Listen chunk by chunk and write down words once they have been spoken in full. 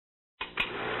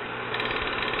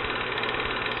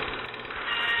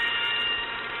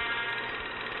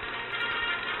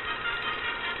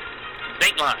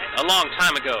Dateline, a long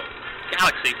time ago.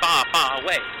 Galaxy far, far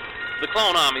away. The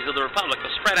clone armies of the Republic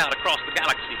are spread out across the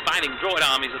galaxy, fighting droid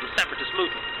armies of the Separatist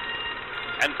movement.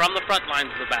 And from the front lines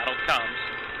of the battle comes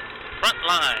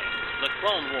Frontlines, the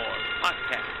Clone Wars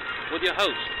podcast, with your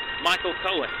host, Michael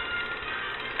Cohen.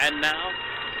 And now,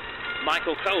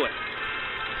 Michael Cohen.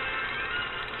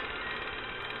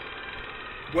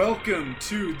 Welcome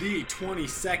to the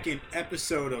 22nd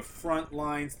episode of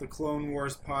Frontlines, the Clone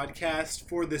Wars podcast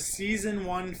for the Season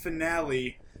 1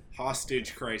 finale,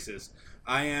 Hostage Crisis.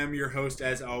 I am your host,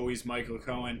 as always, Michael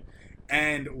Cohen,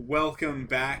 and welcome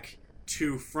back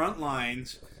to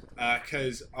Frontlines,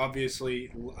 because obviously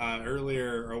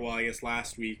earlier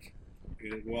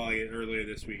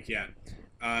this week,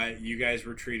 you guys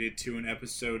were treated to an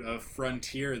episode of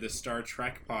Frontier, the Star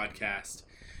Trek podcast.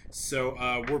 So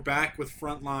we're back with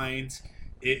Frontlines.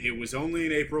 It was only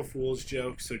an April Fool's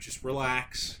joke, so just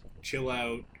relax, chill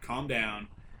out, calm down.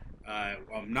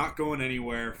 I'm not going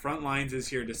anywhere. Frontlines is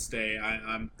here to stay.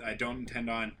 I don't intend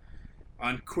on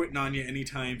quitting on you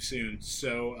anytime soon.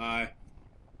 So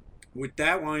with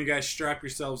that, why don't you guys strap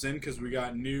yourselves in, because we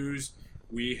got news.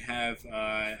 We have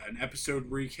an episode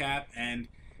recap and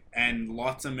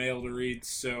lots of mail to read.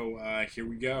 So here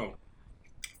we go.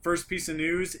 First piece of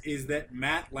news is that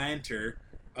Matt Lanter,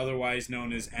 otherwise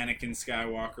known as Anakin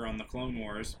Skywalker on the Clone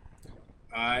Wars,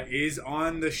 is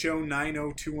on the show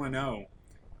 90210.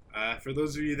 For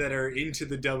those of you that are into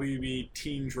the WB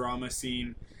teen drama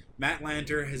scene, Matt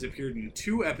Lanter has appeared in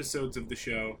 2 episodes of the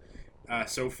show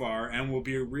so far and will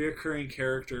be a reoccurring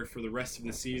character for the rest of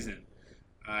the season.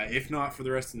 If not for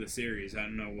the rest of the series, I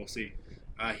don't know, we'll see.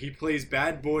 He plays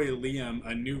Bad Boy Liam,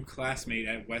 a new classmate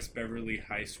at West Beverly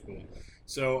High School.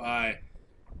 So,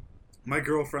 my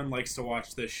girlfriend likes to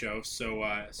watch this show, so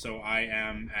I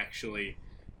am actually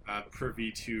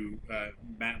privy to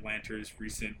Matt Lanter's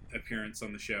recent appearance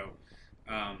on the show.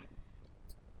 I'll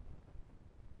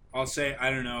say, I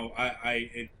don't know,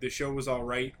 the show was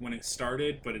alright when it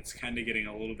started, but it's kind of getting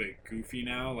a little bit goofy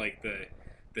now. Like, the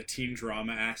teen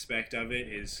drama aspect of it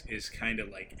is kind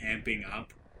of, like, amping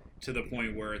up to the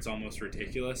point where it's almost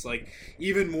ridiculous. Like,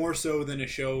 even more so than a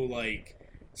show like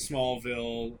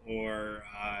Smallville or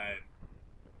I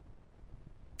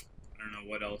don't know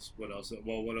what else.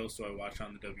 Well, what else do I watch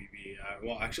on the WB?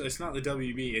 Well, actually, it's not the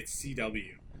WB. It's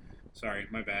CW. Sorry,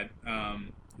 my bad.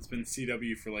 It's been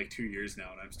CW for like 2 years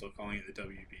now, and I'm still calling it the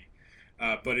WB.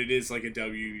 But it is like a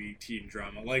WB teen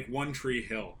drama, like One Tree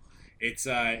Hill. It's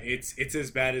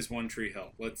as bad as One Tree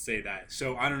Hill. Let's say that.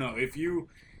 So I don't know if you.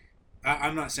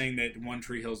 I'm not saying that One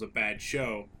Tree Hill is a bad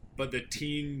show, but the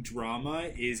teen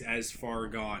drama is as far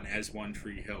gone as One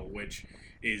Tree Hill, which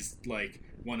is like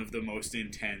one of the most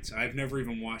intense. I've never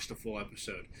even watched a full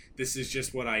episode. This is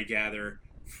just what I gather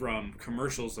from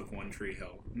commercials of One Tree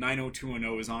Hill.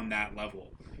 90210 is on that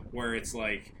level, where it's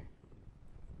like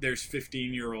there's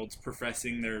 15-year-olds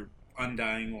professing their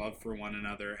undying love for one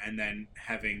another and then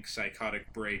having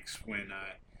psychotic breaks when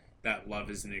that love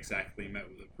isn't exactly met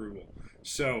with approval.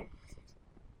 So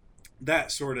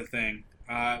that sort of thing.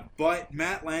 But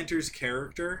Matt Lanter's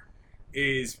character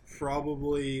is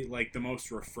probably like the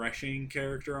most refreshing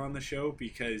character on the show,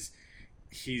 because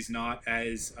he's not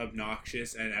as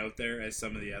obnoxious and out there as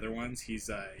some of the other ones. He's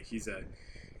a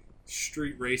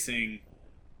street racing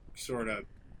sort of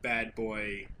bad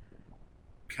boy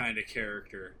kind of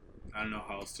character. I don't know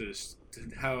how else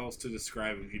to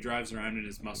describe him. He drives around in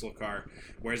his muscle car,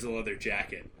 wears a leather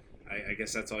jacket. I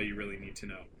guess that's all you really need to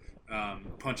know.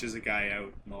 Punches a guy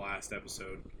out in the last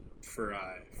episode for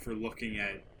looking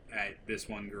at this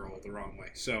one girl the wrong way.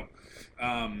 So,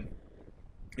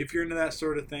 if you're into that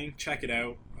sort of thing, check it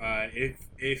out.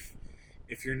 If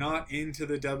you're not into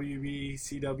the WB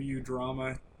CW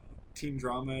drama, teen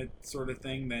drama sort of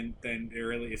thing, then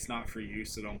it's not for you.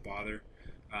 So don't bother.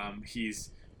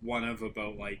 He's one of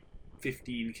about like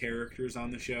 15 characters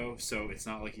on the show, so it's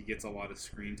not like he gets a lot of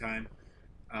screen time.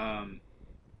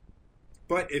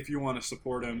 But if you want to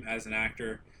support him as an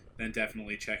actor, then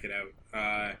definitely check it out.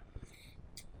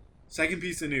 Second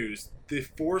piece of news. The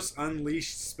Force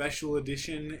Unleashed Special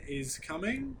Edition is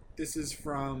coming. This is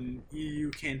from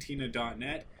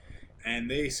EUCantina.net,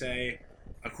 and they say,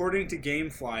 according to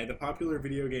Gamefly, the popular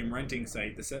video game renting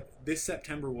site, this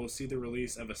September will see the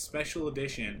release of a special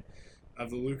edition of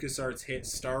the LucasArts hit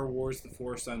Star Wars The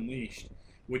Force Unleashed,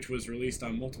 which was released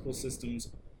on multiple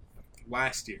systems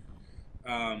last year.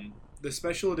 The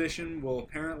special edition will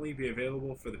apparently be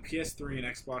available for the PS3 and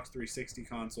Xbox 360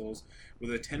 consoles,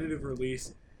 with a tentative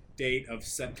release date of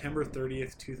September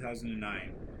 30th,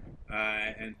 2009.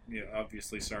 And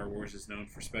obviously Star Wars is known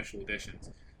for special editions.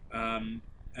 And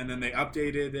then they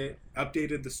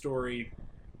updated the story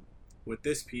with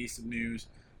this piece of news.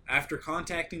 After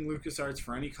contacting LucasArts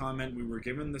for any comment, we were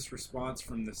given this response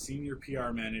from the senior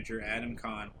PR manager, Adam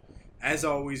Kahn. As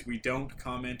always, we don't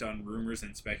comment on rumors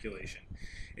and speculation.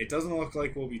 It doesn't look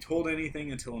like we'll be told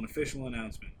anything until an official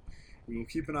announcement. We will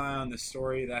keep an eye on this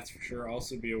story, that's for sure.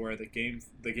 Also be aware that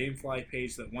the GameFly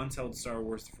page that once held Star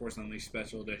Wars The Force Unleashed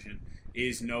Special Edition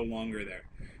is no longer there.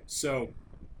 So,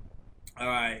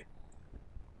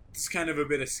 it's kind of a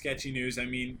bit of sketchy news. I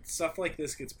mean, stuff like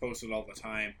this gets posted all the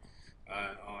time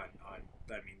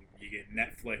you get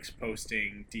Netflix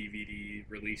posting DVD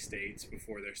release dates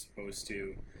before they're supposed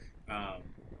to,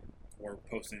 or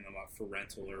posting them up for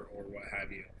rental or what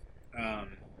have you.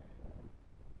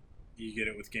 You get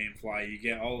it with GameFly. You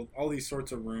get all these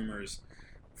sorts of rumors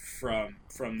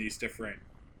from these different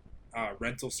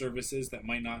rental services that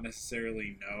might not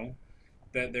necessarily know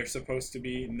that they're supposed to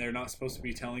be, and they're not supposed to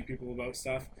be telling people about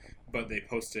stuff, but they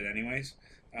post it anyways.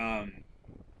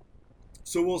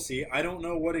 So we'll see. I don't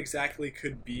know what exactly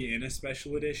could be in a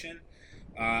special edition,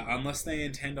 unless they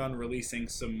intend on releasing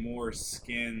some more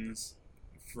skins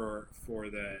for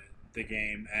the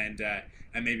game and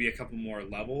maybe a couple more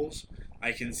levels.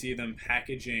 I can see them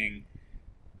packaging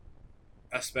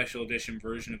a special edition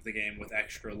version of the game with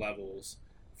extra levels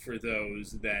for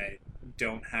those that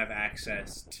don't have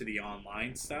access to the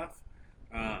online stuff.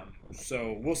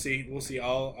 So we'll see.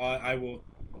 I will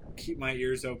keep my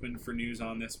ears open for news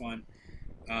on this one.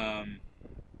 And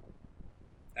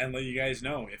let you guys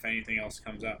know if anything else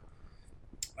comes up.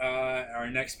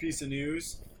 Our next piece of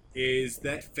news is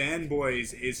that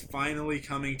Fanboys is finally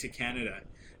coming to Canada.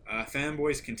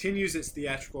 Fanboys continues its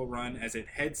theatrical run as it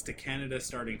heads to Canada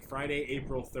starting Friday,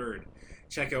 April 3rd.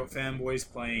 Check out Fanboys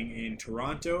playing in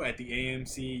Toronto at the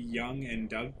AMC Yonge and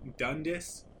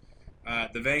Dundas,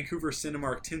 the Vancouver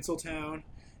Cinemark Tinseltown,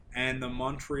 and the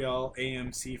Montreal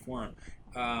AMC Forum.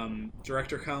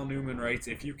 Director Kyle Newman writes,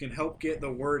 if you can help get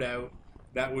the word out,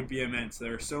 that would be immense.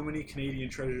 There are so many Canadian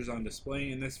treasures on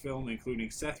display in this film,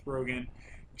 including Seth Rogen,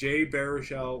 Jay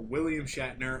Baruchel, William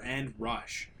Shatner, and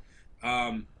Rush.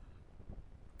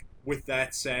 With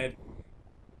that said,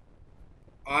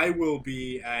 I will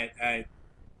be at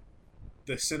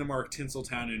the Cinemark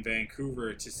Tinseltown in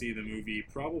Vancouver to see the movie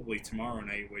probably tomorrow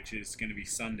night, which is going to be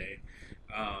Sunday.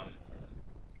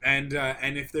 And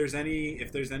if there's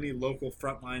any local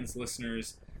Frontlines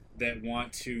listeners that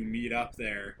want to meet up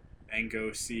there and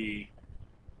go see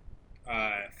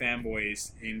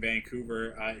Fanboys in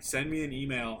Vancouver, send me an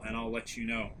email and I'll let you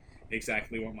know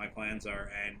exactly what my plans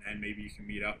are, and maybe you can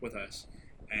meet up with us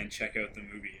and check out the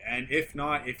movie. And if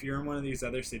not, if you're in one of these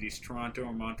other cities, Toronto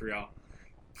or Montreal,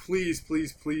 please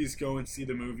go and see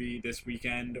the movie this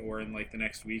weekend or in like the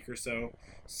next week or so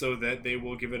that they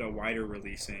will give it a wider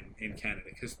release in Canada,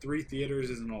 because 3 theaters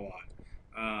isn't a lot.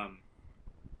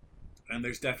 And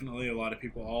there's definitely a lot of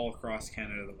people all across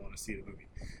Canada that want to see the movie.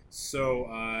 So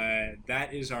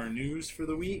that is our news for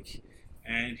the week.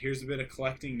 And here's a bit of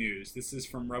collecting news. This is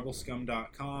from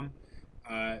rebelscum.com.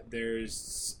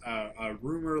 There's a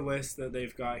rumor list that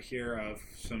they've got here of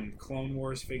some Clone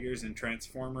Wars figures and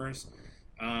Transformers.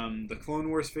 The Clone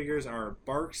Wars figures are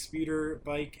Bark Speeder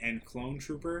Bike and Clone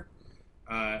Trooper,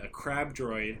 a Crab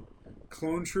Droid,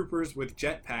 Clone Troopers with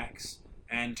jetpacks,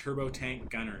 and Turbo Tank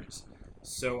Gunners.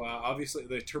 So obviously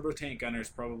the Turbo Tank Gunner is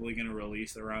probably going to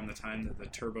release around the time that the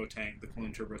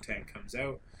Clone Turbo Tank comes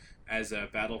out, as a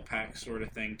battle pack sort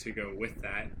of thing to go with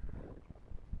that.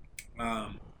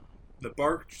 The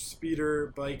Bark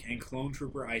Speeder Bike and Clone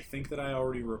Trooper, I think that I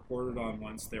already reported on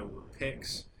once. There were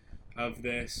pics of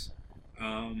this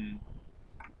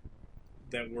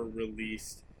that were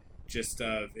released. Just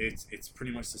it's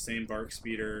pretty much the same Bark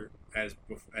Speeder as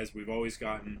we've always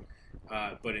gotten,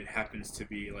 but it happens to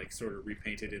be like sort of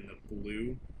repainted in the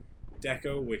blue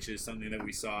deco, which is something that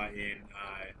we saw in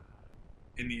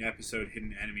the episode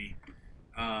Hidden Enemy.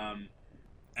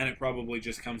 And it probably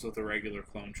just comes with a regular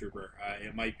Clone Trooper.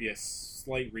 It might be a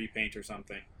slight repaint or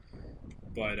something,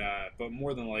 but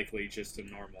more than likely just a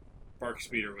normal Bark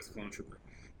Speeder with Clone Trooper.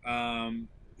 And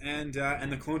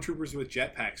the Clone Troopers with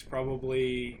jetpacks,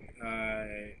 probably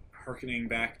harkening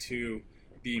back to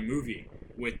the movie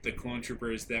with the Clone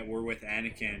Troopers that were with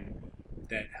Anakin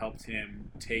that helped him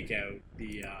take out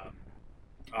the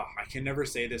I can never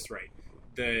say this right,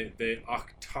 the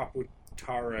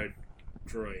Octopotara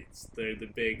droids. They're the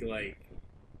big like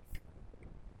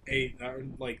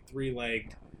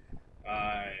 3-legged,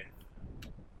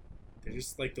 they're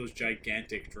just like those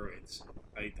gigantic droids.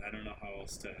 I don't know how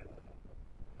else to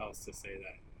say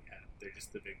that. Yeah, they're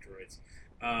just the big droids.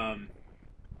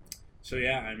 So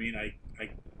yeah, I mean, I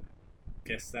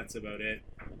guess that's about it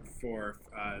for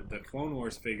the Clone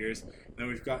Wars figures. Then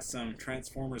we've got some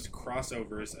Transformers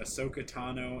crossovers, Ahsoka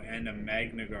Tano and a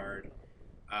Magna Guard.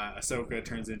 Ahsoka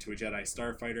turns into a Jedi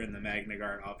Starfighter, and the Magna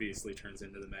Guard obviously turns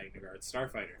into the Magna Guard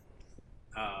Starfighter.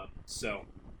 So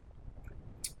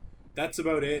that's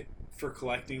about it for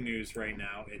collecting news right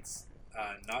now. It's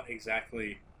not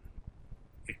exactly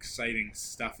exciting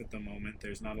stuff at the moment.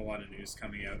 There's not a lot of news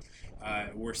coming out.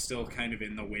 We're still kind of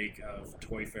in the wake of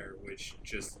Toy Fair, which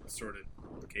just sort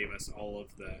of gave us all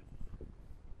of the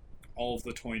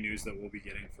toy news that we'll be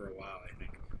getting for a while, I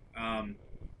think.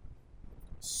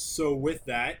 So with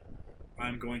that,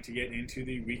 I'm going to get into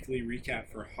the weekly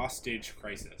recap for Hostage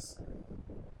Crisis.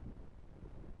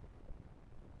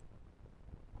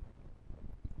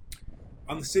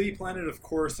 On the city planet of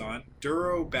Coruscant,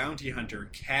 Duro bounty hunter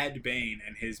Cad Bane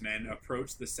and his men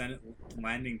approach the Senate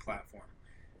landing platform.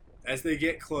 As they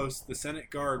get close, the Senate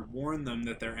guard warn them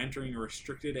that they're entering a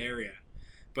restricted area,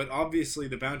 but obviously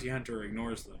the bounty hunter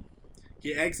ignores them.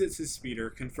 He exits his speeder,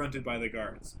 confronted by the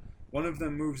guards. One of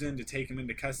them moves in to take him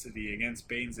into custody against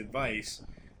Bane's advice,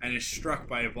 and is struck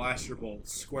by a blaster bolt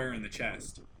square in the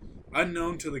chest.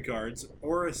 Unknown to the guards,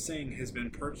 Aura Singh has been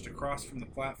perched across from the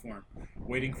platform,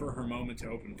 waiting for her moment to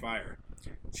open fire.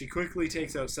 She quickly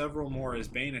takes out several more as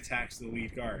Bane attacks the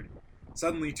lead guard.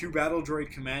 Suddenly, two battle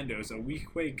droid commandos, a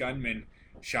Weequay gunman,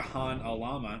 Shahan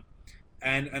Alama,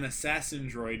 and an assassin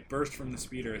droid burst from the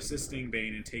speeder, assisting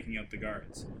Bane in taking out the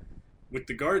guards. With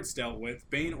the guards dealt with,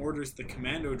 Bane orders the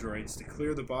commando droids to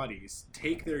clear the bodies,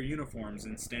 take their uniforms,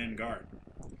 and stand guard.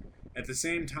 At the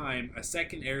same time, a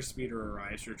second airspeeder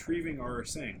arrives, retrieving Aura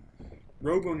Singh.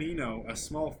 Robonino, a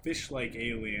small fish-like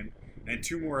alien, and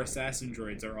two more assassin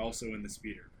droids are also in the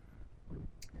speeder.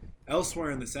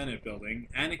 Elsewhere in the Senate building,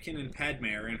 Anakin and Padme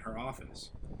are in her office.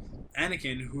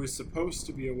 Anakin, who is supposed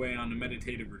to be away on a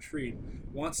meditative retreat,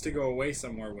 wants to go away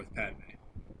somewhere with Padme.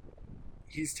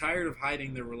 He's tired of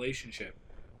hiding their relationship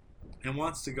and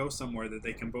wants to go somewhere that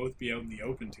they can both be out in the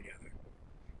open together.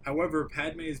 However,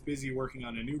 Padme is busy working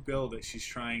on a new bill that she's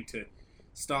trying to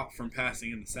stop from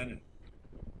passing in the Senate.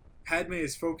 Padme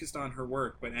is focused on her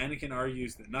work, but Anakin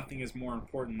argues that nothing is more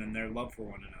important than their love for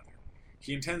one another.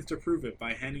 He intends to prove it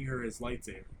by handing her his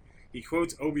lightsaber. He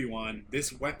quotes Obi-Wan,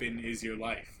 "This weapon is your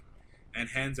life," and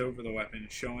hands over the weapon,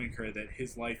 showing her that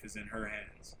his life is in her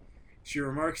hands. She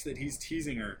remarks that he's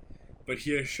teasing her, but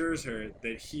he assures her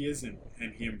that he isn't,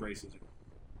 and he embraces her.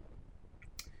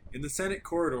 In the Senate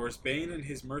corridors, Bane and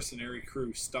his mercenary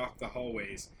crew stalk the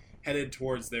hallways, headed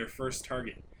towards their first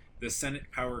target, the Senate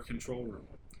Power Control Room.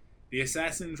 The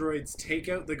assassin droids take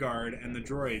out the guard and the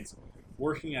droids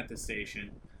working at the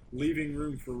station, leaving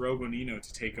room for Robonino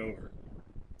to take over.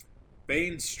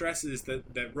 Bane stresses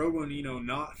that Robonino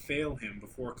not fail him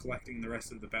before collecting the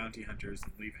rest of the bounty hunters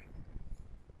and leaving.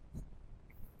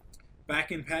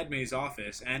 Back in Padme's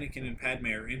office, Anakin and Padme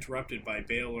are interrupted by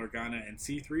Bail Organa and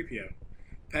C-3PO.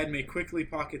 Padme quickly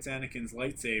pockets Anakin's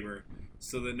lightsaber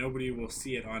so that nobody will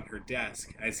see it on her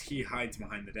desk, as he hides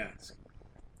behind the desk.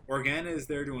 Organa is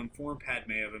there to inform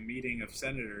Padme of a meeting of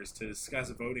senators to discuss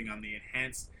voting on the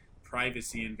Enhanced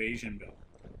Privacy Invasion Bill.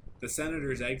 The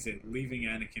senators exit, leaving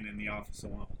Anakin in the office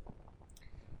alone.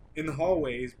 In the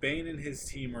hallways, Bane and his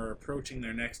team are approaching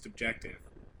their next objective.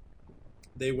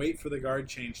 They wait for the guard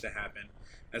change to happen,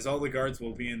 as all the guards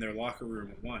will be in their locker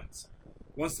room at once.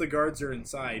 Once the guards are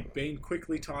inside, Bane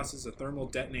quickly tosses a thermal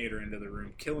detonator into the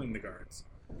room, killing the guards.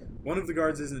 One of the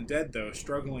guards isn't dead, though,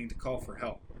 struggling to call for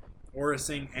help. Aura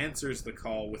Singh answers the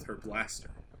call with her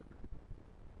blaster.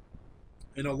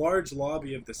 In a large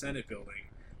lobby of the Senate building,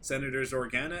 Senators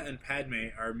Organa and Padme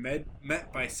are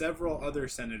met by several other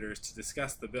senators to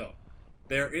discuss the bill.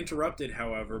 They are interrupted,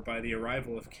 however, by the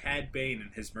arrival of Cad Bane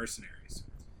and his mercenaries.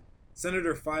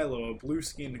 Senator Philo, a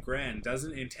blue-skinned Grand,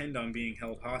 doesn't intend on being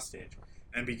held hostage,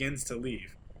 and begins to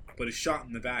leave, but is shot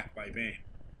in the back by Bane.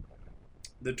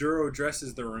 The Duro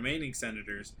addresses the remaining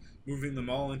senators, moving them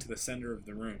all into the center of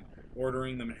the room,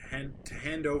 ordering them to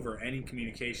hand over any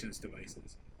communications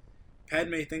devices.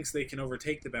 Padme thinks they can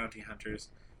overtake the bounty hunters,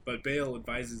 but Bail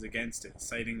advises against it,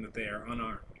 citing that they are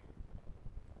unarmed.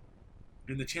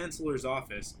 In the Chancellor's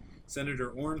office, Senator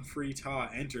Orn Free Ta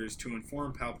enters to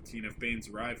inform Palpatine of Bane's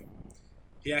arrival.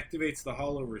 He activates the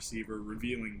holo receiver,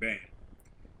 revealing Bane.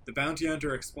 The bounty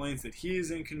hunter explains that he is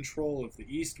in control of the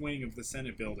east wing of the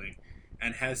Senate building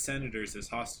and has senators as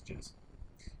hostages.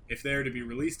 If they are to be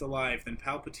released alive, then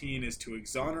Palpatine is to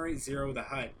exonerate Zero the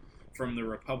Hutt from the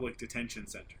Republic Detention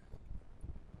Center.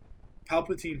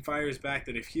 Palpatine fires back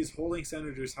that if he is holding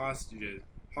senators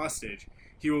hostage,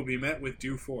 he will be met with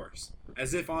due force.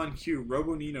 As if on cue,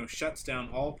 Robonino shuts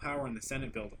down all power in the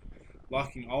Senate building.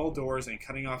 locking all doors and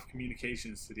cutting off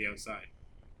communications to the outside.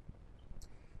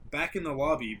 Back in the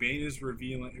lobby, Bane is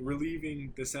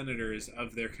relieving the senators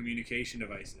of their communication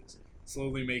devices,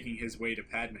 slowly making his way to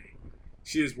Padme.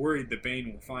 She is worried that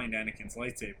Bane will find Anakin's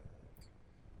lightsaber.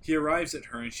 He arrives at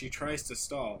her and she tries to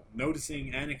stall,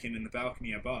 noticing Anakin in the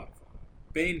balcony above.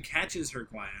 Bane catches her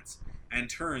glance and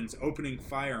turns, opening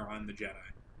fire on the Jedi.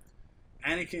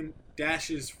 Anakin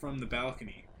dashes from the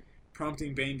balcony,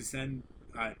 prompting Bane to send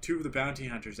two of the bounty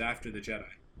hunters after the Jedi.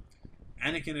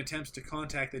 Anakin attempts to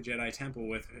contact the Jedi Temple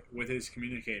with his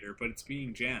communicator, but it's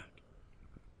being jammed.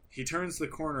 He turns the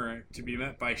corner to be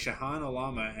met by Shahan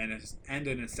Alama and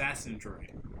an assassin droid.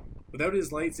 Without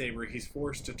his lightsaber, he's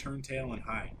forced to turn tail and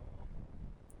hide.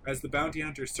 As the bounty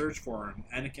hunters search for him,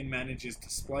 Anakin manages to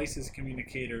splice his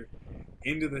communicator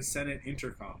into the Senate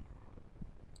intercom,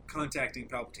 contacting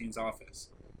Palpatine's office.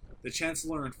 The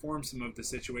Chancellor informs him of the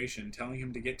situation, telling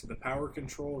him to get to the power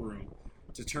control room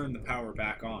to turn the power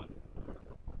back on.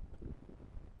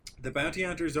 The bounty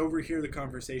hunters overhear the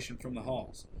conversation from the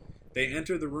halls. They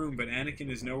enter the room, but Anakin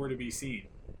is nowhere to be seen.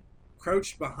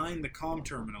 Crouched behind the comm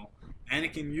terminal,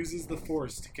 Anakin uses the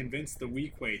Force to convince the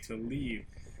Weequay to leave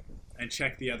and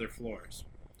check the other floors.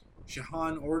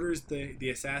 Shahan orders the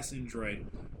assassin droid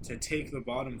to take the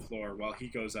bottom floor while he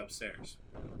goes upstairs.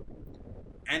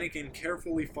 Anakin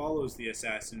carefully follows the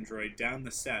assassin droid down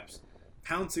the steps,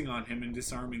 pouncing on him and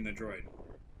disarming the droid.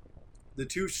 The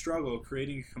two struggle,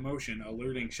 creating a commotion,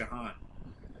 alerting Shahan.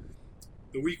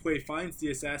 The Weequay finds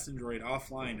the assassin droid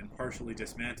offline and partially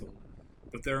dismantled,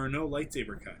 but there are no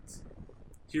lightsaber cuts.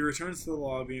 He returns to the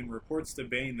lobby and reports to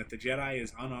Bane that the Jedi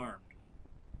is unarmed.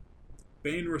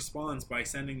 Bane responds by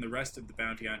sending the rest of the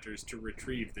bounty hunters to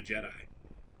retrieve the Jedi.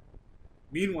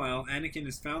 Meanwhile, Anakin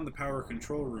has found the power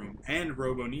control room and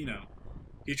Robo Nino.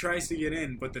 He tries to get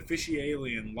in, but the fishy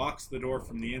alien locks the door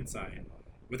from the inside.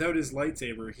 Without his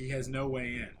lightsaber, he has no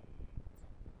way in.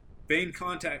 Bane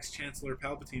contacts Chancellor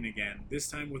Palpatine again, this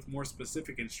time with more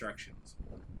specific instructions.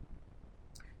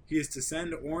 He is to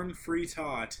send Orn Free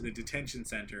Taa to the detention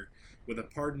center with a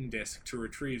pardon disc to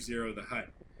retrieve Zero the Hutt.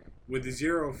 With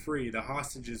Zero free, the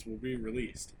hostages will be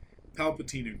released.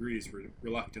 Palpatine agrees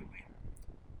reluctantly.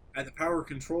 At the power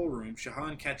control room,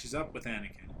 Shahan catches up with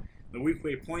Anakin. The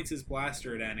Weequay points his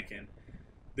blaster at Anakin.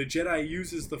 The Jedi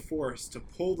uses the Force to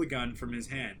pull the gun from his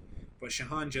hand, but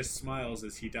Shahan just smiles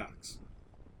as he ducks,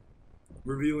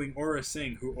 revealing Aurra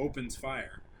Sing, who opens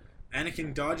fire.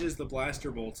 Anakin dodges the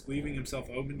blaster bolts, leaving himself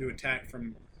open to attack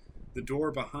from the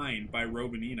door behind by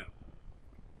Robo Nino,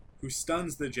 who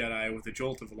stuns the Jedi with a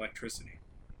jolt of electricity.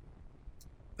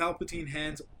 Palpatine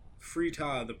hands Free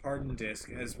Taa the pardon disc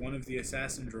as one of the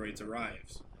assassin droids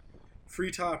arrives.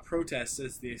 Free Taa protests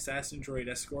as the assassin droid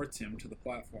escorts him to the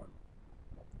platform.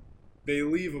 They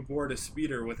leave aboard a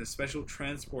speeder with a special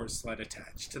transport sled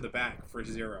attached to the back for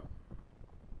Zero.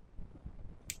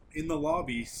 In the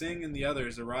lobby, Singh and the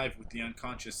others arrive with the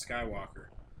unconscious Skywalker.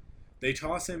 They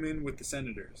toss him in with the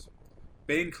senators.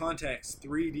 Bane contacts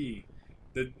 3D,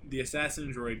 the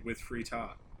assassin droid with Free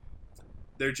Taa.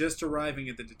 They're just arriving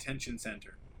at the detention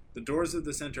center. The doors of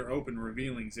the center open,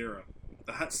 revealing Zero.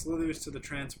 The Hutt slithers to the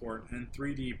transport, and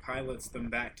 3D pilots them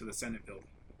back to the Senate building.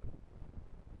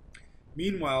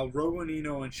 Meanwhile, Robo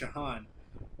Nino and Shahan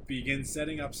begin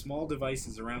setting up small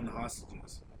devices around the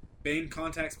hostages. Bane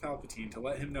contacts Palpatine to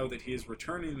let him know that he is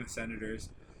returning the senators,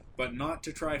 but not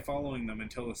to try following them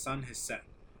until the sun has set.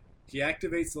 He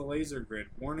activates the laser grid,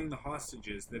 warning the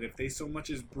hostages that if they so much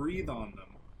as breathe on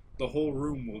them, the whole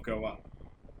room will go up.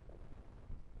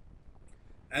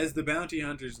 As the bounty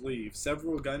hunters leave,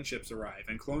 several gunships arrive,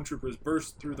 and clone troopers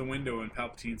burst through the window in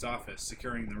Palpatine's office,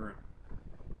 securing the room.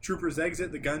 Troopers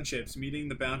exit the gunships, meeting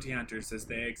the bounty hunters as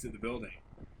they exit the building.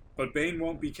 But Bane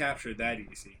won't be captured that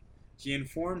easy. He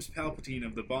informs Palpatine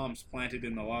of the bombs planted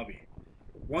in the lobby.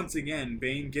 Once again,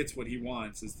 Bane gets what he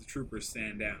wants as the troopers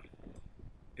stand down.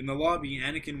 In the lobby,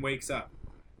 Anakin wakes up.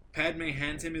 Padme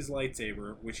hands him his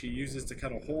lightsaber, which he uses to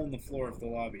cut a hole in the floor of the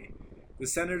lobby. The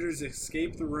senators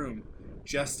escape the room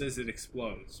just as it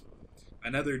explodes.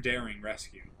 Another daring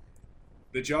rescue.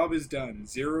 The job is done.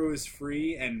 Zero is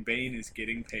free, and Bane is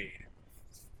getting paid.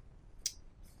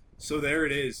 So there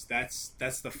it is. That's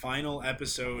the final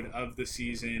episode of the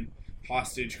season,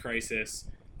 Hostage Crisis.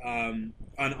 An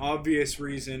obvious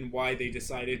reason why they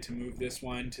decided to move this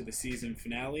one to the season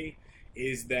finale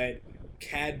is that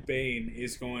Cad Bane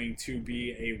is going to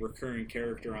be a recurring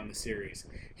character on the series.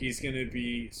 He's going to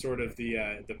be sort of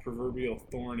the proverbial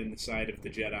thorn in the side of the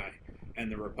Jedi and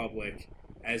the Republic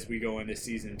as we go into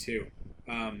season 2.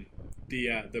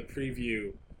 The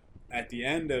preview at the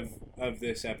end of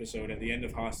this episode, at the end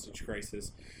of Hostage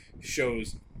Crisis,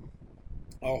 shows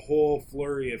a whole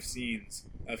flurry of scenes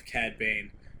of Cad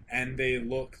Bane, and they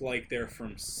look like they're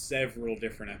from several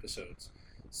different episodes.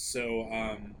 So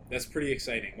that's pretty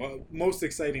exciting. Well, most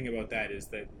exciting about that is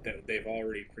that they've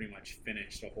already pretty much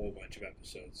finished a whole bunch of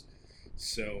episodes.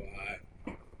 So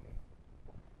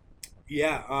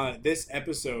this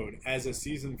episode as a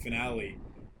season finale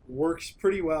works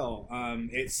pretty well.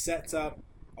 It sets up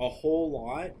a whole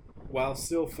lot while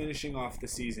still finishing off the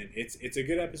season. It's a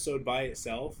good episode by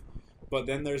itself, but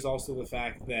then there's also the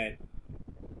fact that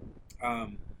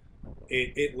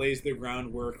it lays the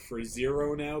groundwork for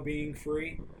Zero now being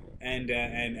free and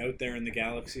out there in the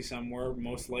galaxy somewhere,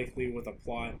 most likely with a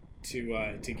plot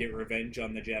to get revenge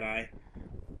on the Jedi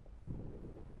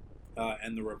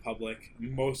and the Republic,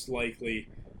 most likely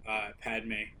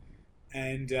Padme,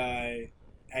 and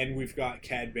we've got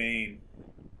Cad Bane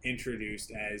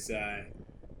introduced as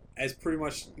pretty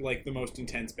much like the most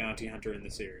intense bounty hunter in the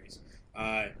series.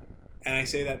 And I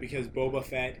say that because Boba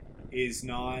Fett is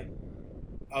not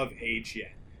of age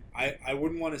yet. I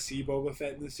wouldn't want to see Boba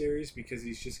Fett in the series because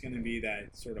he's just going to be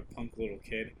that sort of punk little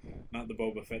kid, not the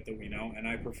Boba Fett that we know, and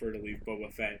I prefer to leave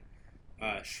Boba Fett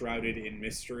shrouded in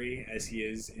mystery as he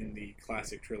is in the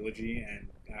classic trilogy and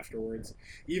afterwards.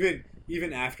 Even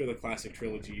after the classic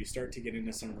trilogy, you start to get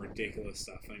into some ridiculous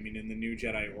stuff. I mean, in the New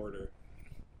Jedi Order,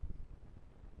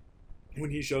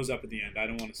 when he shows up at the end, I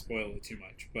don't want to spoil it too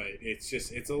much, but it's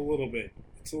a little bit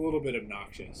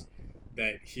obnoxious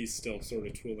that he's still sort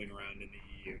of tooling around in the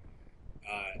EU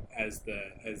as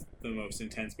the most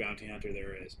intense bounty hunter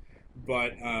there is.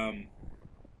 But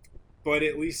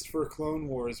at least for Clone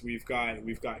Wars, we've got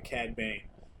Cad Bane,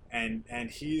 and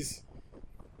he's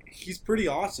pretty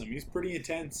awesome. He's pretty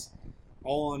intense,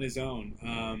 all on his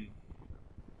own.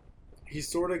 He's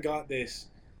sort of got this.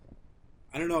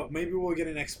 I don't know. Maybe we'll get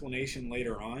an explanation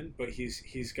later on, but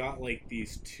he's got like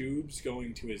these tubes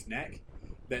going to his neck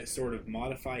that sort of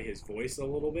modify his voice a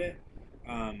little bit.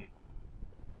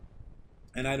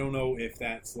 And I don't know if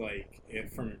that's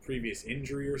if from a previous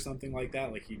injury or something like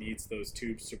that, like he needs those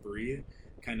tubes to breathe,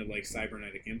 kind of like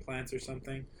cybernetic implants or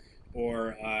something,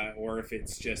 or if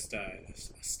it's just a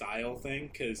style thing.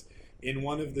 Because in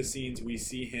one of the scenes we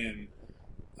see him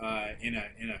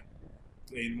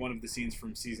in one of the scenes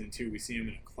from season 2, we see him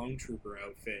in a clone trooper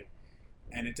outfit,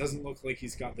 and it doesn't look like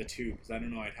he's got the tubes. I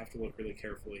don't know. I'd have to look really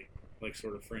carefully, like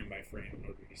sort of frame by frame, in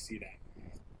order to see that.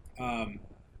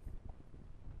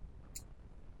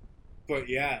 But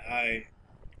yeah,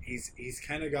 he's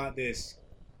kind of got this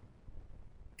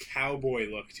cowboy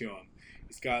look to him.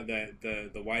 He's got the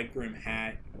wide brim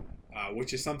hat,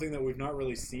 which is something that we've not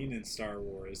really seen in Star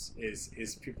Wars.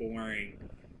 Is people wearing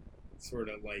sort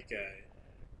of like a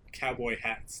cowboy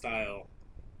hat style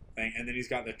thing, and then he's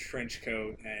got the trench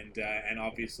coat and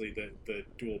obviously the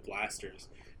dual blasters,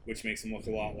 which makes him look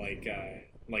a lot like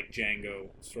Django,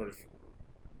 sort of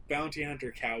bounty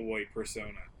hunter cowboy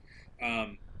persona.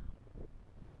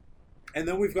 And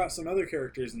then we've got some other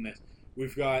characters in this.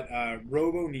 We've got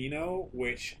Robo Nino,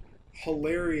 which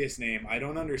hilarious name. I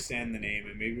don't understand the name,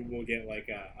 and maybe we'll get like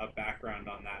a background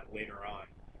on that later on.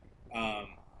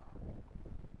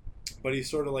 But he's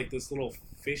sort of like this little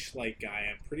fish-like guy.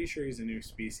 I'm pretty sure he's a new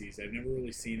species. I've never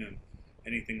really seen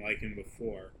anything like him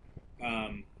before.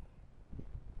 And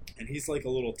he's like a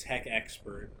little tech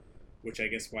expert, which I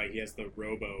guess why he has the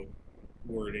Robo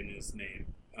word in his name,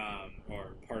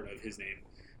 or part of his name.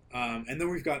 And then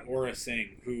we've got Aura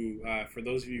Singh, who, for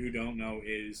those of you who don't know,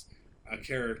 is a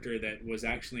character that was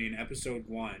actually in episode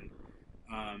 1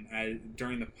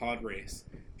 during the pod race.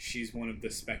 She's one of the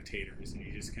spectators, and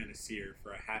you just kind of see her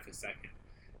for a half a second.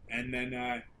 And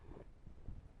then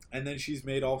she's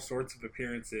made all sorts of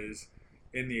appearances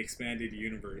in the expanded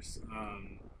universe.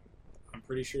 I'm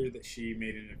pretty sure that she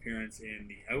made an appearance in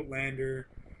the Outlander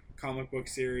comic book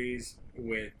series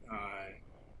with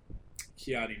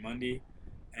Ki-Adi-Mundi,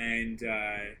 and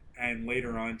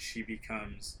later on she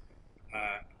becomes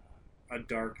a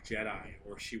Dark Jedi,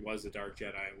 or she was a Dark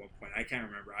Jedi at one point. I can't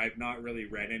remember. I've not really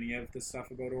read any of the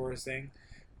stuff about Aura Singh,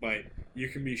 but you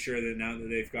can be sure that now that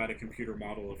they've got a computer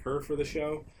model of her for the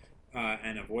show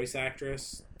and a voice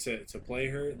actress to play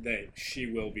her, that she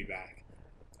will be back.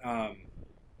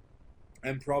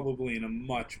 And probably in a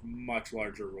much, much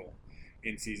larger role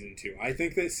in Season 2. I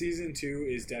think that Season 2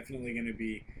 is definitely going to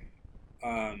be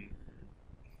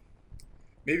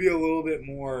maybe a little bit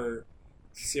more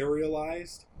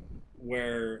serialized,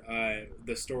 where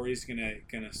the story's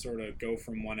gonna sort of go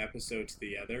from one episode to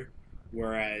the other,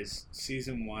 whereas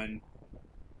Season 1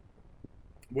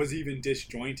 was even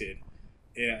disjointed.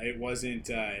 It wasn't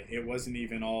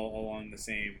even all along the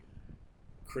same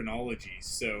chronology,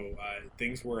 so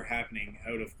things were happening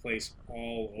out of place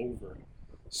all over.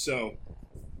 So,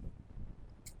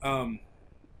 I'm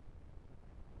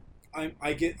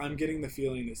getting the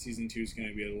feeling that season 2 is going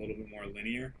to be a little bit more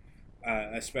linear,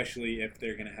 especially if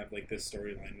they're going to have like this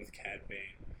storyline with Cad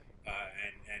Bane,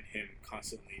 and him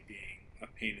constantly being a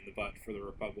pain in the butt for the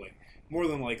Republic, more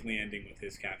than likely ending with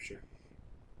his capture.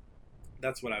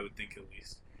 That's what I would think, at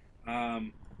least.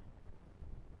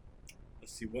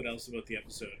 Let's see, what else about the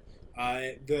episode.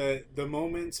 The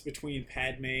moments between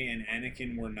Padme and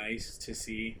Anakin were nice to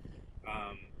see.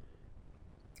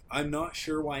 I'm not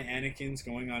sure why Anakin's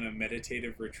going on a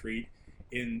meditative retreat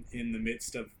in the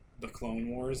midst of the Clone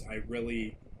Wars. I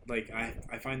really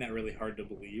I find that really hard to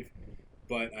believe,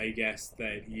 but I guess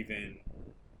that even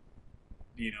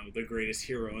the greatest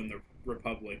hero in the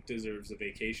Republic deserves a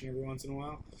vacation every once in a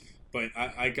while. But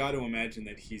I got to imagine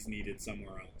that he's needed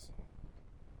somewhere else.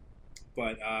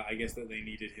 But I guess that they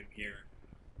needed him here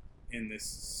in this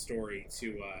story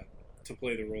to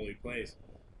play the role he plays.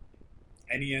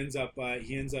 And he ends up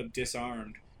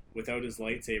disarmed without his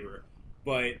lightsaber.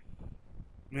 But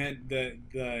man,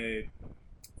 the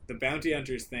bounty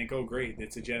hunters think, oh great,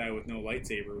 it's a Jedi with no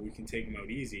lightsaber, we can take him out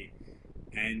easy.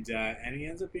 And he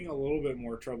ends up being a little bit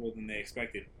more trouble than they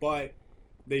expected. But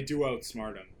they do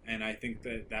outsmart him, and I think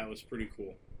that was pretty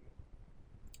cool.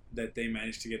 That they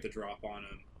managed to get the drop on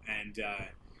him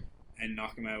and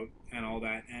knock him out and all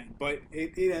that. But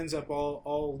it ends up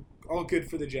all good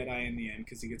for the Jedi in the end,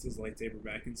 because he gets his lightsaber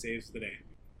back and saves the day.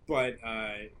 But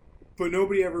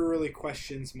nobody ever really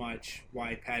questions much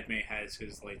why Padme has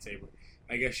his lightsaber.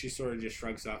 I guess she sort of just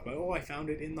shrugs off, but I found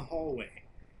it in the hallway.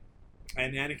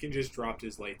 And Anakin just dropped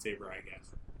his lightsaber, I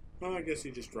guess. Well, I guess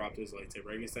he just dropped his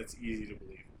lightsaber. I guess that's easy to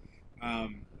believe.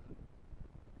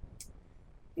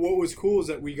 What was cool is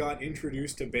that we got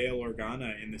introduced to Bail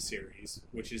Organa in the series,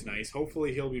 which is nice.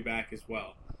 Hopefully he'll be back as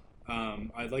well.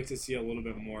 I'd like to see a little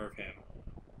bit more of him.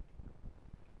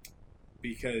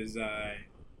 Because,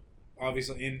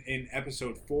 obviously, in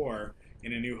Episode 4,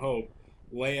 in A New Hope,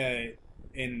 Leia,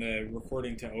 in the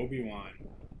recording to Obi-Wan,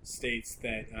 states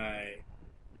that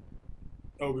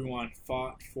Obi-Wan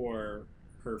fought for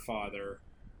her father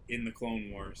in the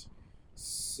Clone Wars.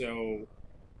 So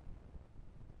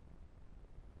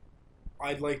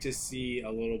I'd like to see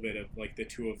a little bit of the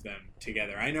two of them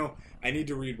together. I know I need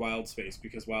to read Wild Space,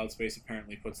 because Wild Space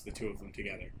apparently puts the two of them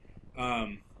together.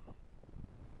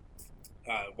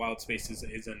 Wild Space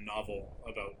is a novel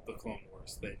about the Clone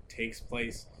Wars that takes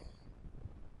place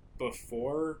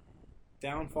before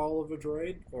Downfall of a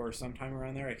Droid, or sometime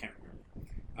around there. I can't remember.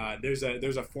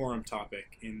 There's a forum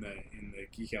topic in the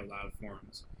Geek Out Loud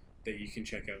forums that you can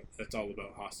check out. That's all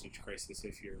about Hostage Crisis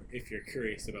if you're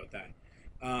curious about that.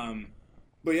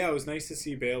 But yeah, it was nice to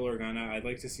see Bail Organa. I'd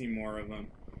like to see more of him.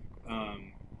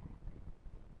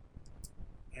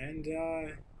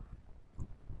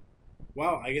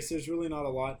 Wow, I guess there's really not a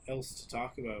lot else to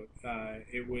talk about.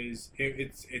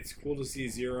 It's cool to see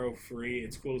Zero free.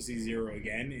 It's cool to see Zero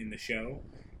again in the show,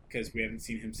 because we haven't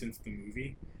seen him since the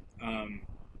movie.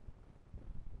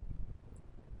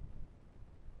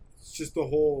 It's just the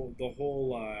whole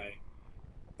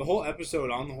episode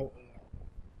on the whole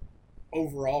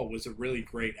overall was a really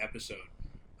great episode.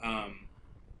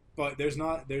 But there's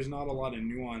not a lot of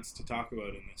nuance to talk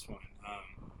about in this one.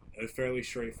 It's fairly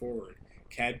straightforward.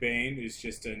 Cad Bane is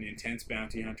just an intense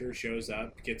bounty hunter, shows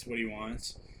up, gets what he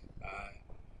wants,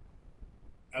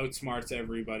 outsmarts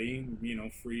everybody,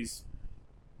 frees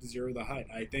Zero the Hutt.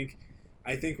 I think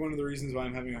one of the reasons why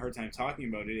I'm having a hard time talking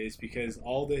about it is because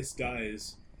all this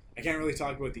does, I can't really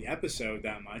talk about the episode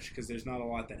that much because there's not a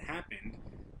lot that happened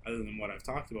other than what I've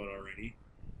talked about already.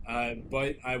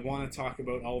 But I want to talk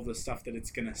about all of the stuff that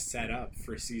it's going to set up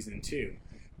for season 2.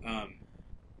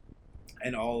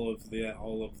 And all of the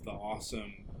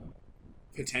awesome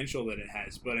potential that it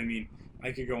has. But I mean,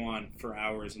 I could go on for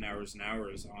hours and hours and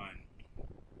hours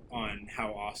on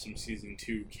how awesome season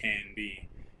 2 can be,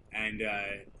 and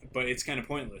but it's kind of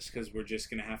pointless because we're just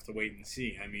gonna have to wait and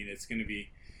see. I mean, it's gonna be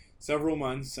several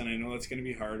months, and I know that's gonna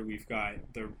be hard. We've got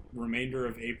the remainder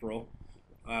of April,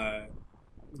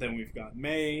 then we've got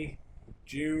May,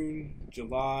 June,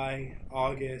 July,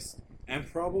 August, and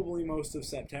probably most of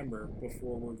September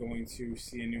before we're going to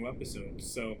see a new episode.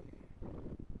 So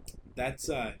that's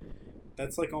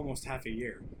like almost half a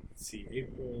year. Let's see,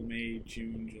 April, May,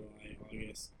 June, July,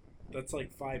 August. That's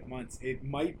like 5 months. It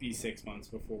might be 6 months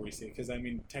before we see it, because I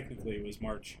mean, technically it was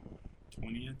March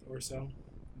 20th or so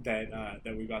that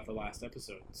we got the last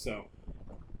episode. So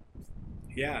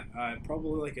yeah,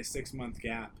 probably like a 6 month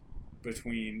gap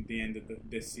between the end of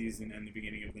this season and the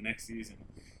beginning of the next season.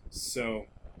 So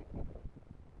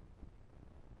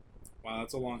Wow,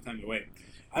 that's a long time to wait.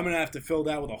 I'm going to have to fill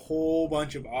that with a whole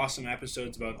bunch of awesome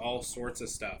episodes about all sorts of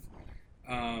stuff.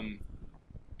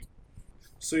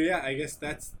 So yeah, I guess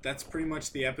that's pretty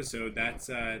much the episode.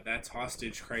 That's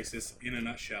Hostage Crisis in a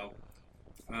nutshell.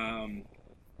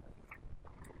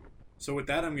 So with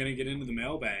that, I'm going to get into the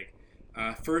mailbag.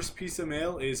 First piece of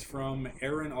mail is from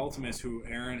Aaron Ultimus, who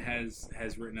Aaron has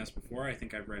written us before. I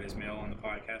think I've read his mail on the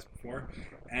podcast before.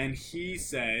 And he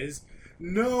says,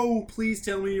 "No, please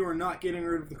tell me you are not getting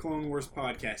rid of the Clone Wars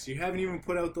podcast. You haven't even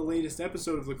put out the latest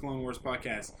episode of the Clone Wars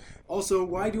podcast. Also,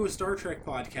 why do a Star Trek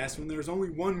podcast when there's only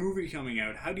one movie coming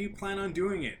out? How do you plan on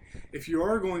doing it? If you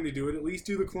are going to do it, at least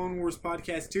do the Clone Wars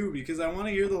podcast too, because I want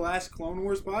to hear the last Clone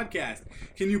Wars podcast.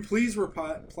 Can you please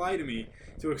reply to me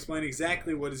to explain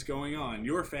exactly what is going on?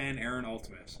 Your fan, Aaron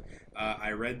Ultimus."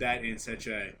 I read that in such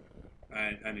an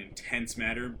intense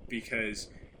manner because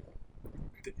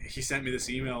he sent me this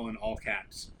email in all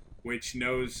caps, which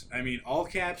all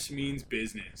caps means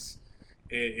business.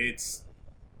 It's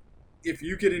if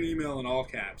you get an email in all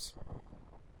caps,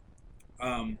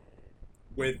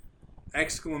 with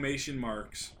exclamation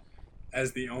marks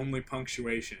as the only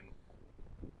punctuation.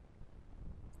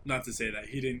 Not to say that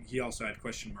he also had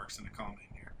question marks in a comment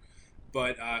here,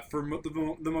 but for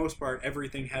the most part,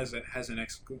 everything has an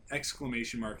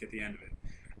exclamation mark at the end of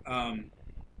it.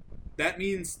 That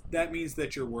means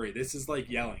that you're worried. This is like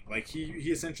yelling. Like he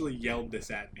essentially yelled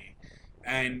this at me,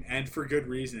 and for good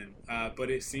reason. But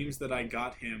it seems that I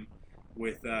got him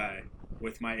with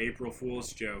my April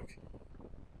Fool's joke.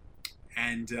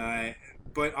 And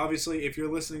but obviously, if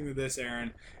you're listening to this,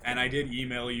 Aaron, and I did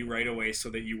email you right away so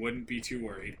that you wouldn't be too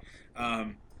worried,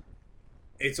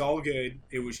 it's all good.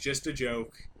 It was just a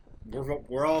joke.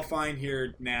 We're all fine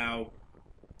here now.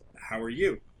 How are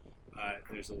you?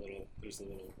 There's a little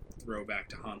throwback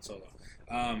to Han Solo.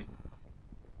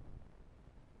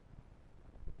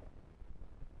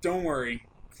 Don't worry,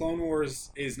 Clone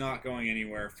Wars is not going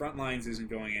anywhere. Frontlines isn't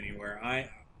going anywhere.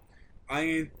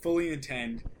 I fully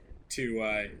intend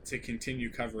to continue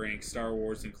covering Star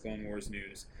Wars and Clone Wars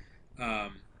news.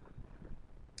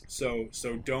 So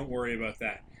don't worry about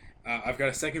that. I've got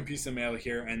a second piece of mail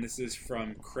here, and this is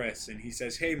from Chris, and he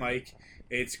says, "Hey Mike,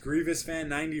 it's Grievous Fan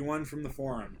 91 from the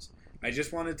forums. I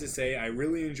just wanted to say I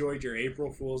really enjoyed your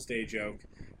April Fool's Day joke.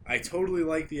 I totally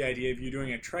like the idea of you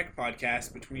doing a Trek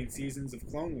podcast between seasons of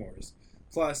Clone Wars.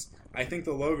 Plus, I think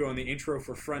the logo and the intro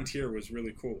for Frontier was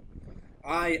really cool.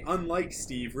 I, unlike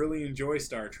Steve, really enjoy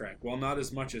Star Trek, while not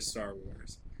as much as Star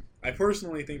Wars. I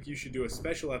personally think you should do a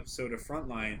special episode of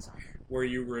Frontlines where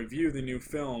you review the new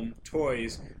film,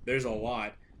 toys, there's a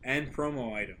lot, and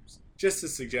promo items. Just a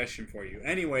suggestion for you.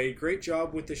 Anyway, great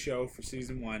job with the show for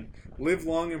Season 1. Live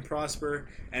long and prosper,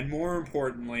 and more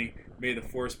importantly, may the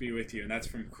Force be with you." And that's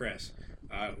from Chris,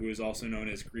 who is also known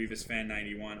as Grievous Fan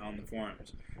 91 on the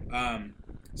forums.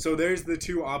 So there's the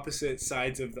two opposite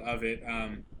sides of it.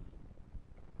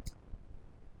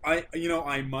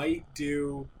 I might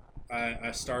do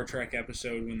a Star Trek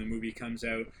episode when the movie comes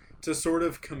out to sort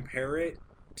of compare it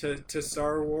to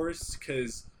Star Wars,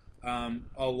 because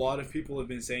a lot of people have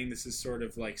been saying this is sort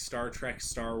of like Star Trek,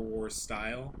 Star Wars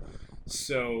style.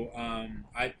 So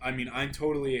I'm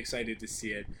totally excited to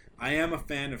see it. I am a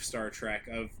fan of Star Trek,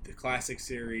 of the classic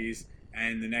series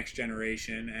and the Next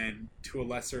Generation, and to a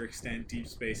lesser extent Deep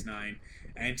Space Nine,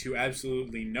 and to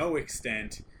absolutely no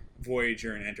extent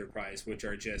Voyager and Enterprise, which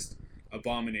are just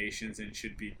abominations and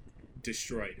should be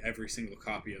destroyed, every single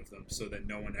copy of them, so that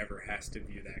no one ever has to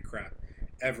view that crap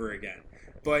ever again.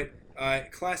 But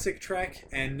classic Trek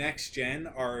and Next Gen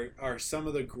are some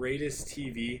of the greatest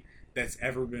TV that's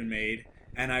ever been made,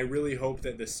 and I really hope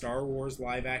that the Star Wars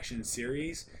live-action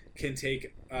series can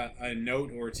take a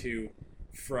note or two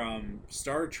from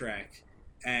Star Trek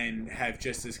and have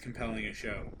just as compelling a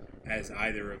show as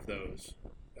either of those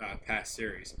past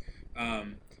series.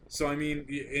 So I mean,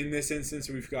 in this instance,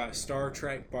 we've got Star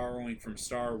Trek borrowing from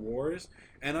Star Wars,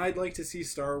 and I'd like to see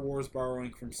Star Wars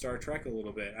borrowing from Star Trek a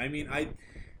little bit. I mean, I'm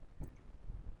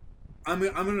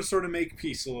going to sort of make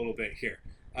peace a little bit here.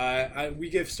 We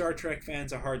give Star Trek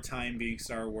fans a hard time being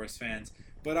Star Wars fans,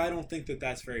 but I don't think that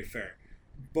that's very fair.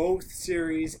 Both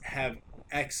series have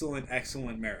excellent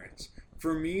merits.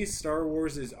 For me, Star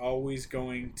Wars is always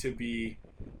going to be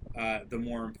the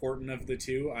more important of the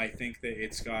two. I think that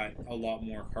it's got a lot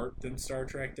more heart than Star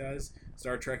Trek does.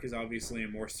 Star Trek is obviously a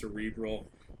more cerebral.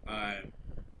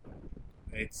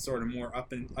 It's sort of more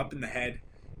up in the head,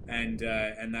 and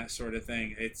that sort of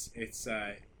thing. It's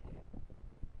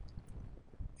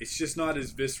just not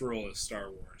as visceral as Star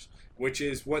Wars, which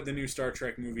is what the new Star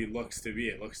Trek movie looks to be.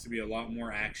 It looks to be a lot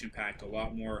more action-packed, a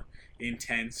lot more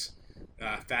intense,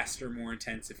 faster, more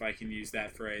intense, if I can use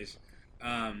that phrase.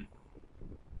 Um,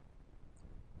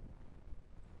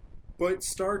 but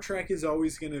Star Trek is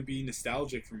always going to be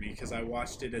nostalgic for me because I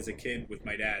watched it as a kid with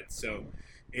my dad. So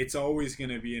it's always going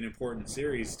to be an important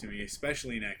series to me,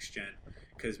 especially Next Gen,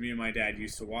 because me and my dad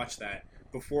used to watch that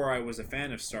before I was a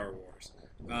fan of Star Wars.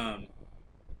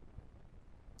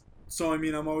 So I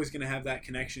mean, I'm always going to have that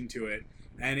connection to it,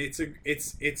 and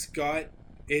it's got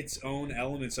its own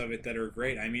elements of it that are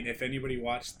great. I mean, if anybody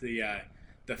watched the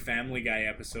Family Guy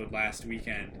episode last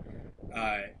weekend,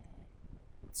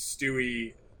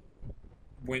 Stewie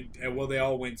went. Well, they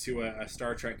all went to a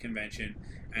Star Trek convention,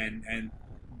 and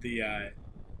the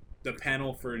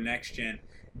panel for Next Gen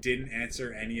didn't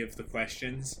answer any of the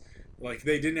questions. Like,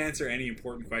 they didn't answer any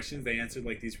important questions. They answered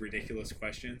like these ridiculous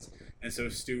questions, and so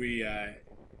Stewie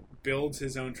builds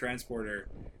his own transporter,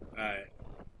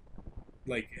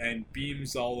 and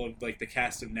beams all of like the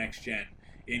cast of Next Gen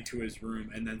into his room,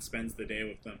 and then spends the day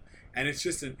with them. And it's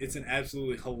just it's an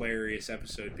absolutely hilarious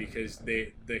episode because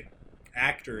the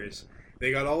actors,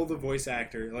 they got all the voice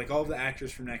actor, like all the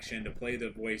actors from Next Gen to play the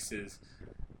voices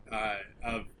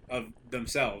of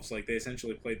themselves. Like, they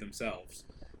essentially played themselves,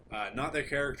 not their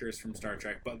characters from Star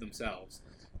Trek, but themselves.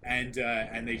 And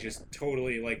they just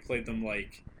totally like played them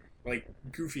like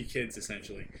goofy kids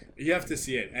essentially. You have to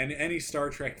see it, and any Star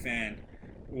Trek fan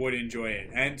would enjoy it.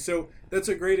 And so that's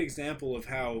a great example of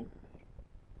how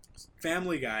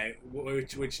Family Guy,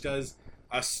 which does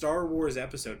a Star Wars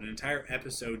episode, an entire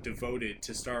episode devoted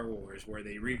to Star Wars where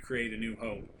they recreate A New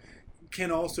Hope,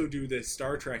 can also do this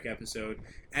Star Trek episode,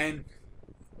 and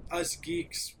us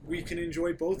geeks, we can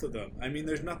enjoy both of them. I mean,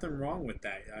 there's nothing wrong with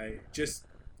that. I just,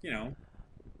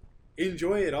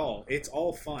 enjoy it all. It's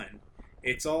all fun.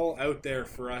 It's all out there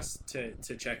for us to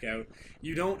check out.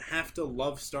 You don't have to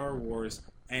love Star Wars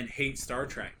and hate Star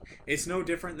Trek. It's no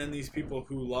different than these people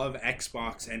who love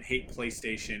Xbox and hate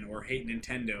PlayStation or hate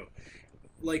Nintendo.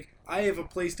 Like, I have a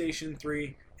PlayStation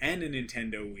 3 and a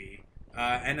Nintendo Wii,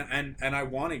 and I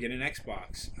want to get an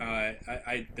Xbox.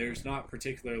 There's not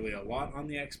particularly a lot on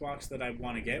the Xbox that I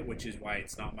want to get, which is why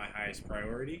it's not my highest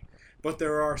priority. But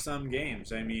there are some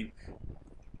games. I mean,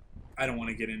 I don't want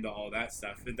to get into all that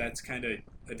stuff. That's kind of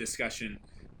a discussion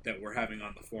that we're having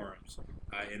on the forums.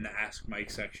 In the Ask Mike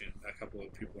section, a couple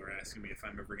of people are asking me if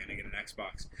I'm ever going to get an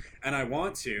Xbox. And I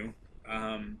want to,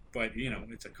 but,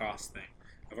 it's a cost thing.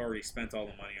 I've already spent all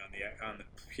the money on the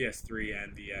PS3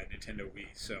 and the Nintendo Wii.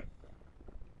 So,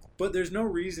 but there's no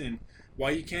reason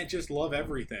why you can't just love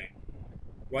everything.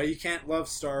 Why you can't love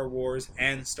Star Wars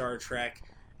and Star Trek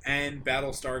and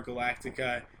Battlestar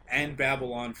Galactica and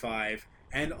Babylon 5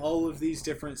 and all of these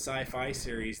different sci-fi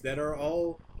series that are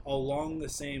all along the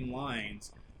same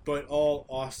lines, but all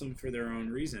awesome for their own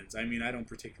reasons. I mean, I don't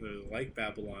particularly like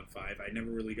Babylon 5. I never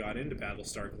really got into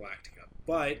Battlestar Galactica,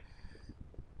 but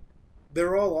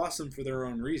they're all awesome for their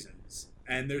own reasons.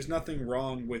 And there's nothing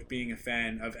wrong with being a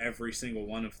fan of every single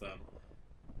one of them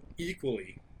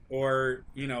equally, or,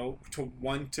 to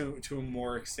one to a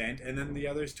more extent, and then the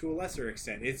others to a lesser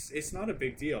extent. It's not a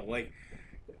big deal. Like,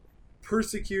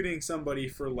 persecuting somebody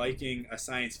for liking a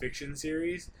science fiction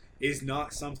series is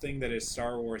not something that as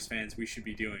Star Wars fans we should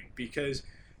be doing, because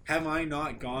have I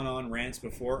not gone on rants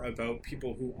before about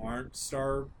people who aren't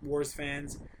Star Wars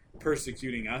fans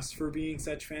persecuting us for being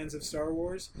such fans of Star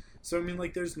Wars? So I mean,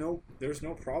 like, there's no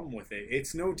problem with it.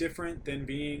 It's no different than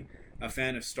being a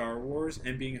fan of Star Wars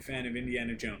and being a fan of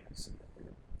Indiana Jones.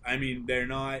 I mean, they're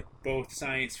not both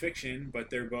science fiction, but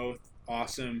they're both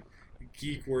awesome,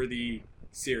 geek-worthy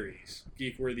series,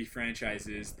 geek-worthy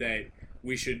franchises that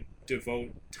we should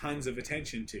devote tons of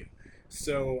attention to.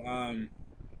 So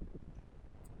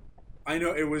I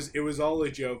know it was all a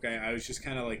joke. I was just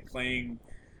kind of like playing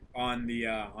on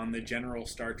the general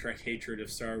Star Trek hatred of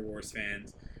Star Wars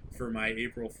fans for my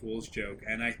April Fool's joke,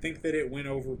 and I think that it went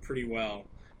over pretty well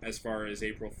as far as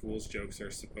April Fool's jokes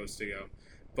are supposed to go.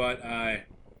 But I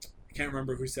can't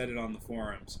remember who said it on the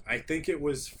forums. I think it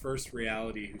was First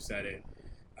Reality who said it.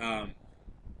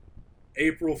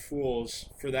 April Fools,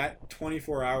 for that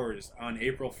 24 hours on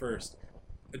April 1st,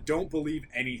 don't believe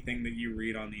anything that you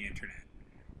read on the internet.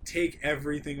 Take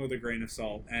everything with a grain of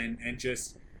salt and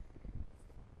just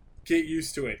get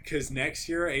used to it, because next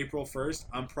year, April 1st,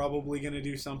 I'm probably going to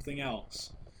do something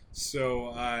else.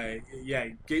 So,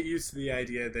 get used to the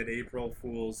idea that April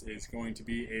Fools is going to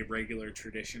be a regular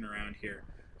tradition around here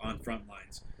on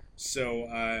Frontlines.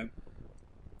 So,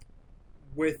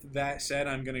 with that said,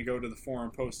 I'm going to go to the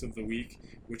forum post of the week,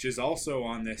 which is also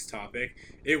on this topic.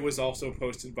 It was also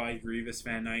posted by Grievous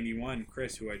Fan 91,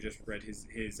 Chris, who I just read his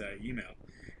email.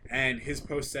 And his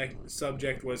post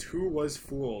subject was, "Who was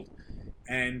fooled?"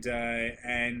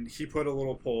 And he put a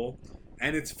little poll,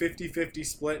 And it's 50-50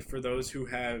 split for those who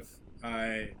have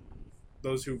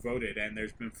those who voted, and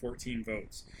there's been 14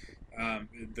 votes.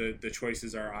 The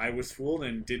choices are I was fooled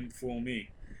and didn't fool me.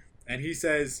 And he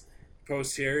says,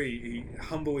 posts here, he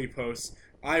humbly posts,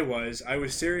 I was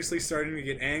seriously starting to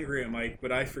get angry at Mike,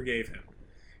 but I forgave him.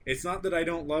 It's not that I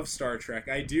don't love Star Trek,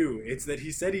 I do. It's that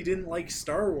he said he didn't like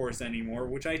Star Wars anymore,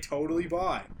 which I totally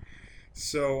bought.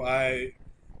 So I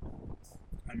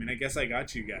guess I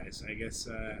got you guys. I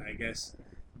guess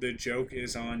the joke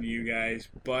is on you guys.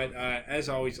 But as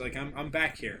always, like I'm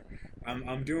back here.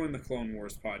 I'm doing the Clone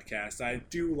Wars podcast. I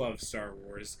do love Star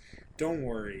Wars. Don't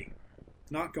worry,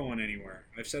 not going anywhere.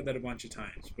 I've said that a bunch of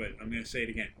times, but I'm going to say it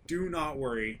again. Do not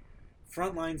worry.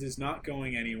 Frontlines is not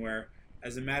going anywhere.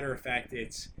 As a matter of fact,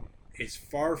 it's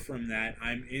far from that.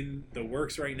 I'm in the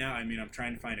works right now. I mean, I'm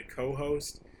trying to find a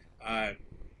co-host.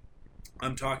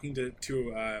 I'm talking to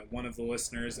one of the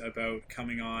listeners about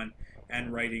coming on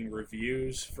and writing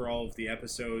reviews for all of the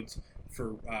episodes,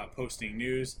 for posting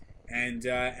news, and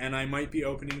I might be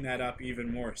opening that up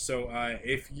even more. So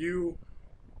if you,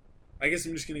 I guess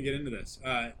I'm just going to get into this.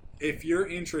 If you're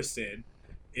interested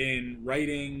in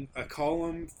writing a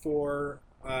column for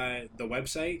the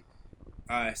website,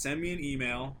 send me an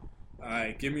email,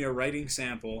 give me a writing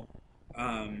sample.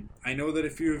 I know that a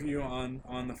few of you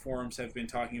on the forums have been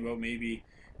talking about maybe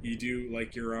you do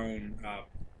like your own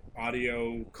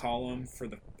audio column for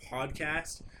the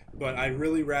podcast, but I'd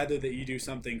really rather that you do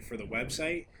something for the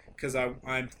website, because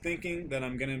I'm thinking that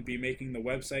I'm going to be making the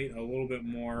website a little bit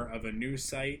more of a news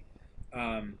site,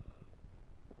 and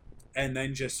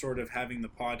then just sort of having the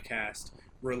podcast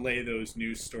relay those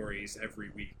news stories every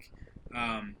week.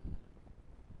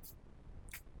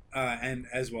 And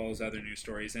as well as other news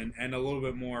stories, and a little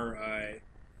bit more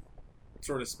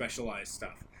sort of specialized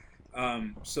stuff,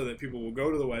 so that people will go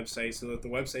to the website, so that the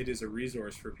website is a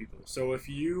resource for people. So if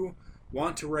you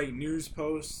want to write news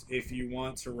posts, if you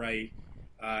want to write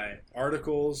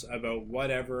articles about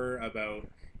whatever, about,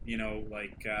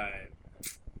 God,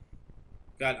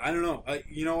 I don't know.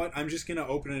 You know what? I'm just going to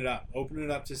open it up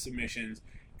to submissions.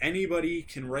 Anybody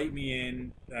can write me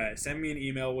in, send me an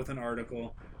email with an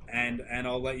article, and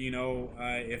I'll let you know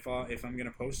if I'm going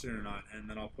to post it or not, and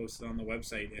then I'll post it on the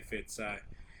website. If it's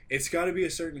got to be a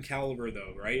certain caliber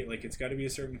though, right? Like, it's got to be a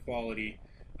certain quality.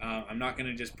 I'm not going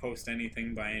to just post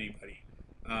anything by anybody.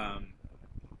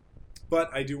 But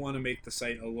I do want to make the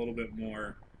site a little bit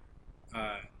more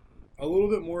of a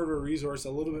resource,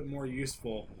 a little bit more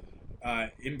useful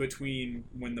in between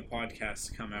when the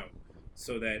podcasts come out,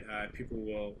 so that people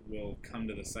will come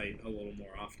to the site a little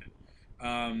more often.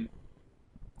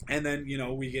 And then,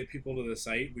 we get people to the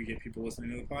site, we get people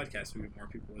listening to the podcast, we get more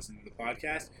people listening to the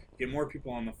podcast, get more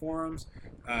people on the forums,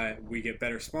 we get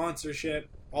better sponsorship,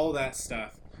 all that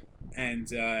stuff, and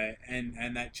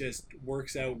that just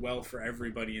works out well for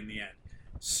everybody in the end.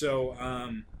 So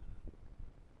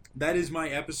that is my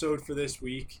episode for this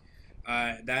week.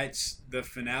 That's the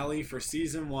finale for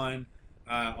season 1.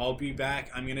 I'll be back.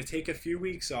 I'm going to take a few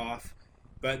weeks off,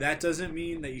 but that doesn't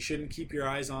mean that you shouldn't keep your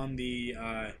eyes on the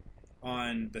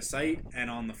site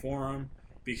and on the forum,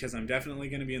 because I'm definitely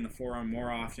going to be in the forum more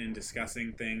often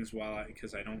discussing things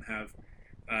because I don't have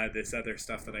this other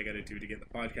stuff that I got to do to get the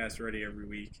podcast ready every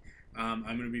week. I'm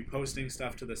going to be posting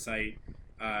stuff to the site.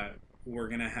 We're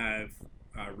going to have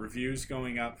reviews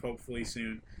going up hopefully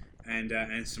soon,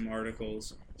 and some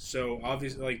articles. So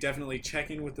obviously, definitely check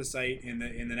in with the site in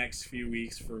the next few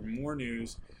weeks for more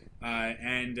news.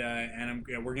 And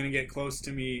we're going to get close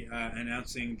to me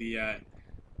announcing the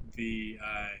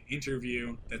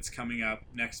interview that's coming up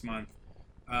next month.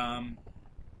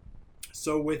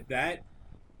 So with that,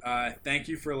 thank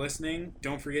you for listening.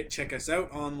 Don't forget, check us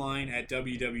out online at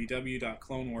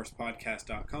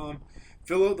www.clonewarspodcast.com.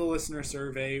 Fill out the listener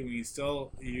survey. We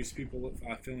still use people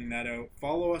filling that out.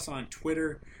 Follow us on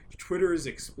Twitter. Twitter is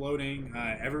exploding.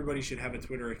 Everybody should have a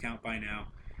Twitter account by now.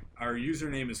 Our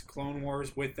username is Clone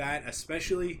Wars. With that,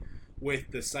 especially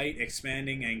with the site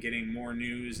expanding and getting more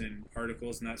news and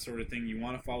articles and that sort of thing, you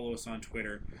want to follow us on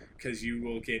Twitter, because you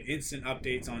will get instant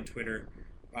updates on Twitter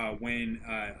when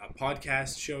a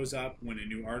podcast shows up, when a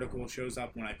new article shows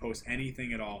up, when I post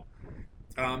anything at all.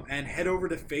 And head over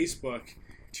to Facebook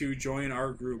to join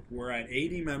our group. We're at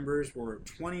 80 members. We're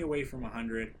 20 away from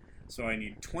 100, so I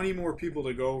need 20 more people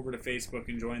to go over to Facebook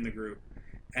and join the group.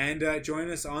 And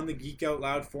join us on the Geek Out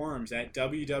Loud forums at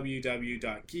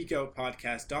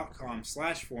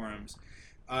www.geekoutpodcast.com/forums.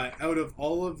 Out of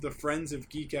all of the friends of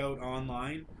Geek Out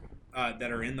online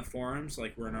that are in the forums,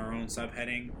 like, we're in our own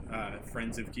subheading,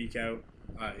 Friends of Geek Out,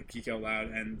 Geek Out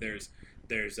Loud, and there's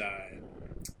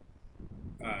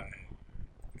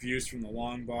Views from the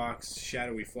Long Box,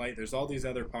 Shadowy Flight. There's all these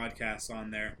other podcasts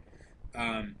on there.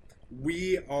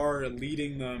 We are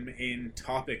leading them in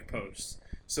topic posts.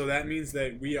 So that means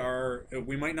that we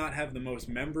might not have the most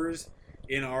members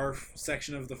in our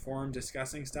section of the forum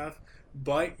discussing stuff,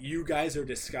 but you guys are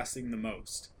discussing the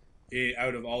most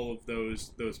out of all of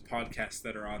those podcasts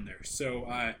that are on there.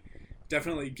 So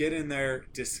definitely get in there,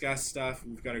 discuss stuff.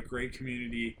 We've got a great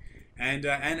community. And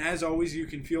as always, you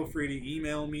can feel free to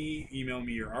email me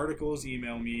your articles,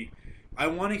 email me. I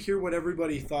want to hear what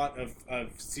everybody thought of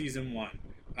Season 1.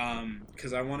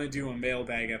 Because I want to do a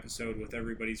mailbag episode with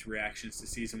everybody's reactions to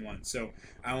Season 1. So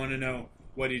I want to know,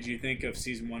 what did you think of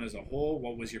Season 1 as a whole?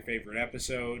 What was your favorite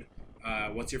episode?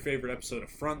 What's your favorite episode of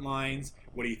Frontlines?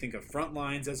 What do you think of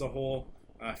Frontlines as a whole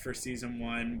for Season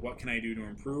 1? What can I do to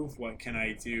improve? What can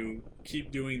I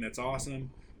keep doing that's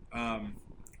awesome?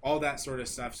 All that sort of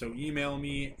stuff. So email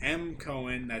me,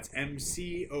 mcohen, that's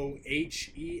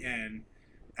MCOHEN,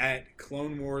 at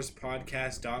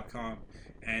clonewarspodcast.com.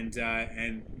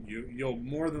 And you'll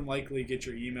more than likely get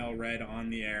your email read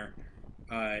on the air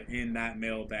in that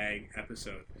mailbag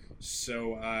episode.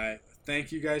 So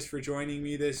thank you guys for joining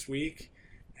me this week,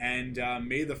 and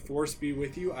may the Force be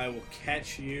with you. I will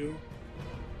catch you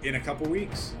in a couple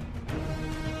weeks.